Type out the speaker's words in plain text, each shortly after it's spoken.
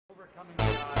overcoming the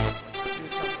odds to do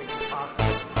something impossible.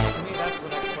 To me, that's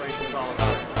what exploration is all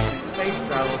about. And space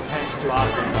travel tends to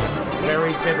often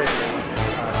very vividly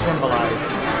symbolize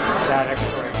that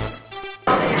exploration.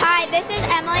 Hi, this is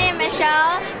Emily and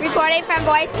Michelle reporting from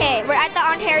Boys Cave. We're at the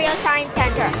Ontario Science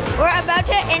Centre. We're about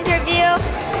to interview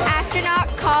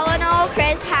astronaut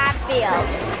Col.Chris Hadfield.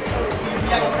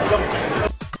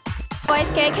 Boys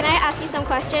Cave, can I ask you some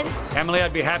questions? Emily,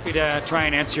 I'd be happy to try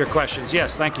and answer your questions.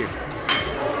 Yes, thank you.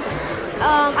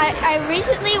 I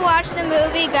recently watched the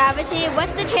movie Gravity.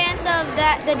 What's the chance of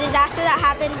the disaster that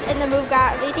happened in the movie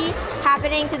Gravity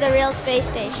happening to the real space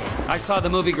station? I saw the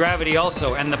movie Gravity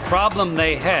also, and the problem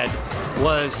they had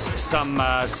was some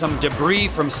debris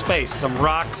from space, some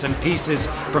rocks and pieces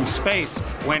from space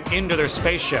went into their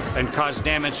spaceship and caused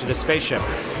damage to the spaceship.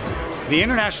 The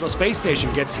International Space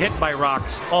Station gets hit by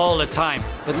rocks all the time,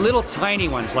 but little tiny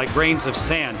ones like grains of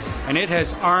sand, and it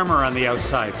has armor on the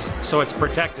outsides, so it's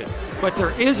protected. But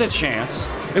there is a chance,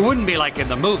 it wouldn't be like in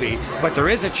the movie, but there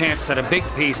is a chance that a big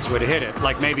piece would hit it,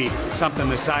 like maybe something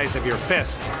the size of your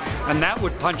fist, and that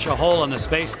would punch a hole in the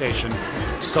space station.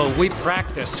 So we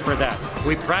practice for that.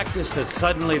 We practice that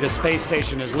suddenly the space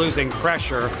station is losing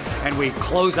pressure, and we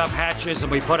close up hatches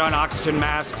and we put on oxygen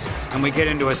masks and we get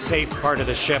into a safe part of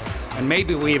the ship, and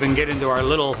maybe we even get into our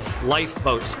little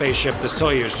lifeboat spaceship, the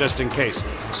Soyuz, just in case.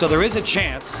 So there is a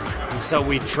chance, and so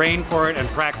we train for it and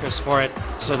practice for it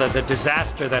so that the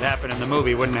disaster that happened in the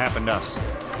movie wouldn't happen to us.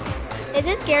 Is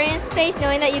it scary in space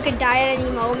knowing that you could die at any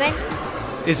moment?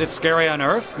 Is it scary on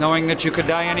Earth, knowing that you could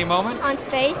die any moment? On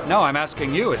space? No, I'm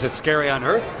asking you, is it scary on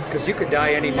Earth? Because you could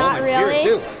die any Not moment really.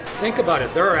 here too. Think about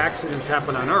it, there are accidents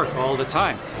happen on Earth all the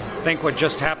time. Think what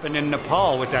just happened in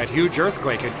Nepal with that huge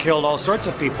earthquake. It killed all sorts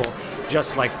of people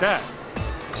just like that.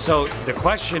 So the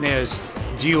question is,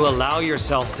 do you allow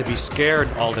yourself to be scared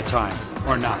all the time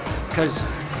or not? Because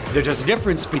there's a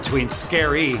difference between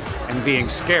scary and being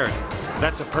scared.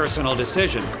 That's a personal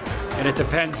decision, and it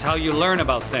depends how you learn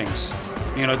about things.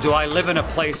 You know, do I live in a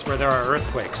place where there are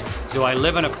earthquakes? Do I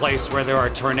live in a place where there are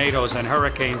tornadoes and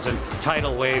hurricanes and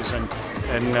tidal waves and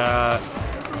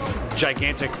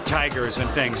gigantic tigers and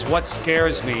things? What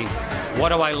scares me? What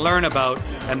do I learn about?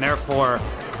 And therefore,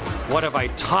 what have I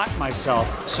taught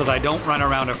myself so that I don't run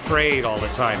around afraid all the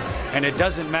time? And it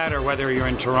doesn't matter whether you're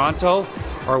in Toronto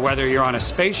or whether you're on a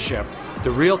spaceship.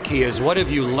 The real key is, what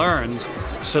have you learned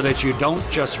so that you don't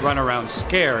just run around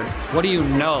scared? What do you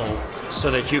know so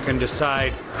that you can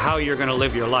decide how you're going to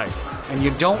live your life? And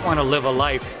you don't want to live a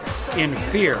life in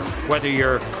fear, whether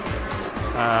you're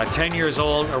 10 years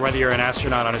old or whether you're an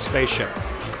astronaut on a spaceship.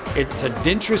 It's an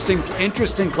interesting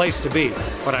place to be,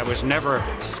 but I was never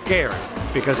scared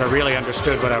because I really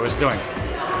understood what I was doing.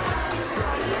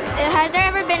 Has there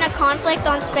ever been a conflict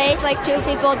on space, like two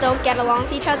people don't get along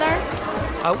with each other?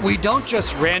 We don't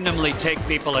just randomly take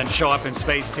people and show up in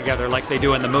space together like they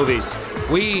do in the movies.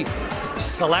 We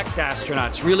select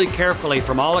astronauts really carefully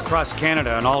from all across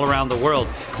Canada and all around the world.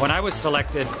 When I was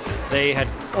selected, they had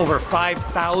over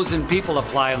 5,000 people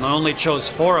apply and they only chose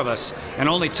 4 of us, and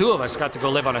only 2 of us got to go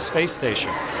live on a space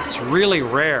station. It's really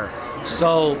rare.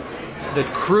 So the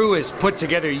crew is put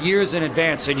together years in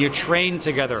advance, and you train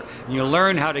together and you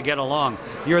learn how to get along.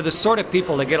 You're the sort of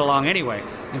people that get along anyway.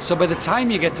 And so by the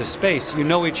time you get to space, you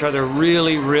know each other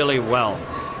really, really well.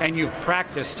 And you've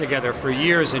practiced together for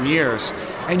years and years.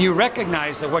 And you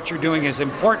recognize that what you're doing is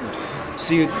important.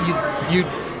 So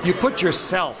you put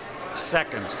yourself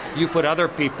second. You put other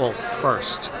people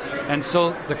first. And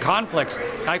so the conflicts,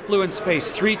 I flew in space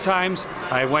 3 times.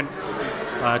 I went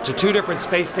to 2 different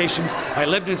space stations. I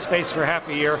lived in space for half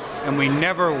a year, and we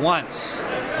never once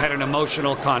had an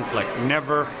emotional conflict.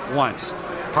 Never once.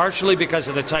 Partially because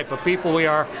of the type of people we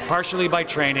are, partially by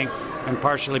training, and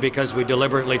partially because we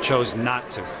deliberately chose not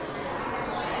to.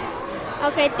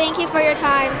 Okay, thank you for your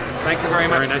time. Thank you very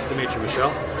much. Very nice to meet you,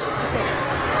 Michelle.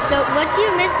 So what do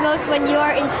you miss most when you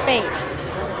are in space?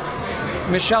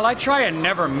 Michelle, I try and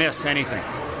never miss anything.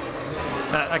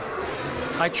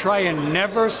 I try and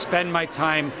never spend my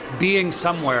time being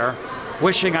somewhere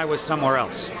wishing I was somewhere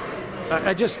else.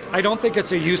 I don't think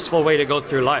it's a useful way to go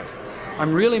through life.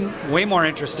 I'm really way more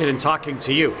interested in talking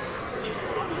to you,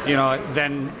 you know,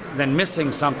 than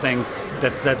missing something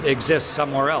that exists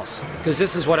somewhere else. Because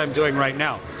this is what I'm doing right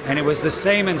now. And it was the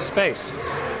same in space.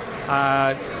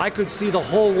 I could see the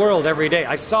whole world every day.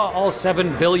 I saw all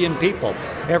 7 billion people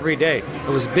every day. It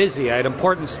was busy. I had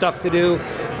important stuff to do.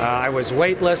 I was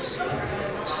weightless.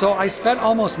 So I spent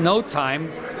almost no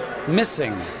time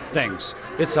missing things.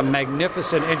 It's a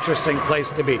magnificent, interesting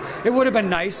place to be. It would have been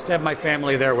nice to have my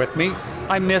family there with me.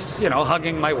 I miss,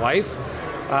 hugging my wife.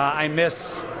 I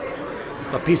miss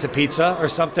a piece of pizza or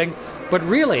something. But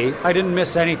really, I didn't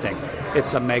miss anything.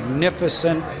 It's a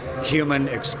magnificent human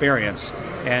experience,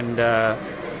 and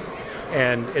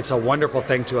it's a wonderful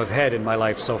thing to have had in my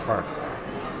life so far.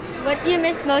 What do you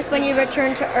miss most when you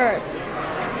return to Earth?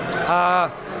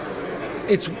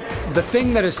 It's the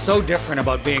thing that is so different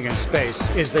about being in space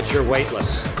is that you're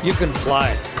weightless. You can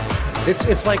fly.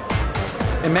 It's like,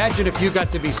 imagine if you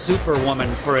got to be Superwoman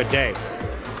for a day,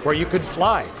 where you could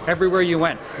fly everywhere you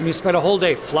went, and you spent a whole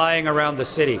day flying around the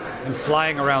city and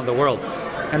flying around the world,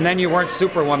 and then you weren't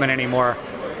Superwoman anymore.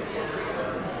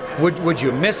 Would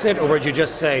you miss it, or would you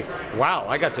just say, wow,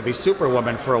 I got to be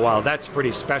Superwoman for a while, that's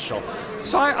pretty special?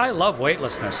 So I love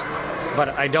weightlessness, but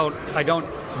I don't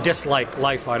dislike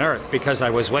life on Earth because I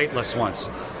was weightless once.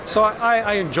 So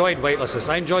I enjoyed weightlessness.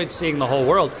 I enjoyed seeing the whole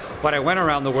world, but I went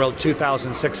around the world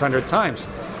 2,600 times.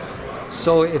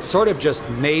 So it sort of just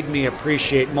made me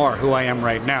appreciate more who I am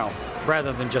right now,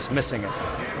 rather than just missing it.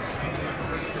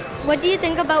 What do you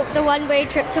think about the one-way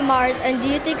trip to Mars, and do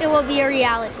you think it will be a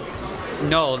reality?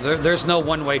 No, there's no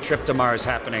one-way trip to Mars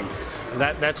happening.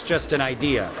 That's just an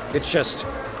idea. It's just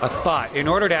a thought. In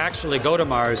order to actually go to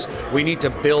Mars, we need to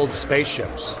build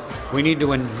spaceships. We need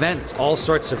to invent all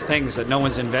sorts of things that no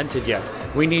one's invented yet.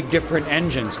 We need different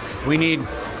engines. We need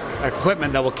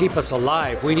equipment that will keep us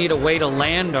alive. We need a way to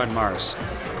land on Mars.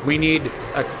 We need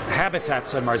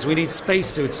habitats on Mars. We need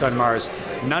spacesuits on Mars.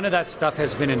 None of that stuff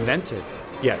has been invented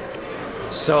yet.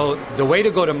 So the way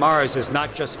to go to Mars is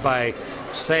not just by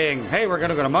saying, hey, we're going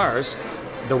to go to Mars.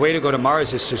 The way to go to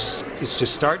Mars is to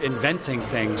start inventing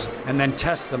things and then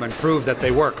test them and prove that they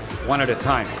work one at a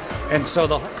time. And so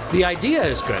the idea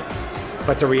is good,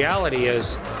 but the reality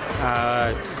is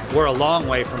we're a long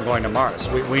way from going to Mars.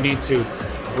 We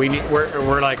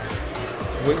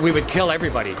would kill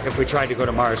everybody if we tried to go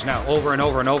to Mars now, over and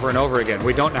over and over and over again.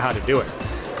 We don't know how to do it.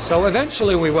 So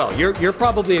eventually we will. You're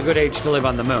probably a good age to live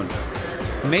on the moon.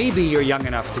 Maybe you're young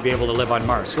enough to be able to live on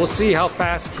Mars. We'll see how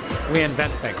fast we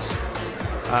invent things.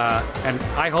 And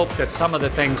I hope that some of the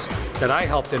things that I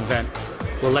helped invent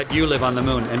will let you live on the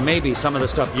moon, and maybe some of the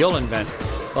stuff you'll invent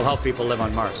will help people live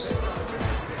on Mars.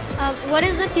 What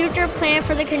is the future plan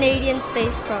for the Canadian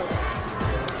space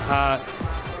program?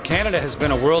 Canada has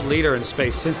been a world leader in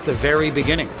space since the very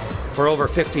beginning, for over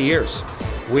 50 years.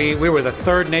 We were the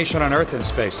third nation on Earth in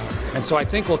space, and so I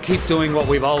think we'll keep doing what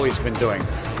we've always been doing.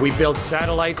 We build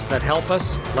satellites that help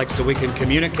us, like so we can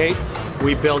communicate.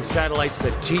 We build satellites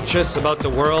that teach us about the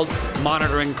world,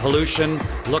 monitoring pollution,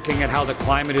 looking at how the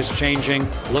climate is changing,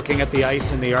 looking at the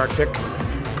ice in the Arctic.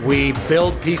 We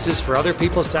build pieces for other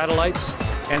people's satellites,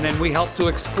 and then we help to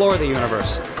explore the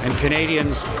universe. And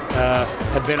Canadians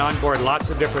have been on board lots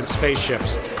of different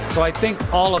spaceships. So I think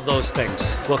all of those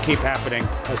things will keep happening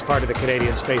as part of the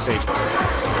Canadian Space Agency.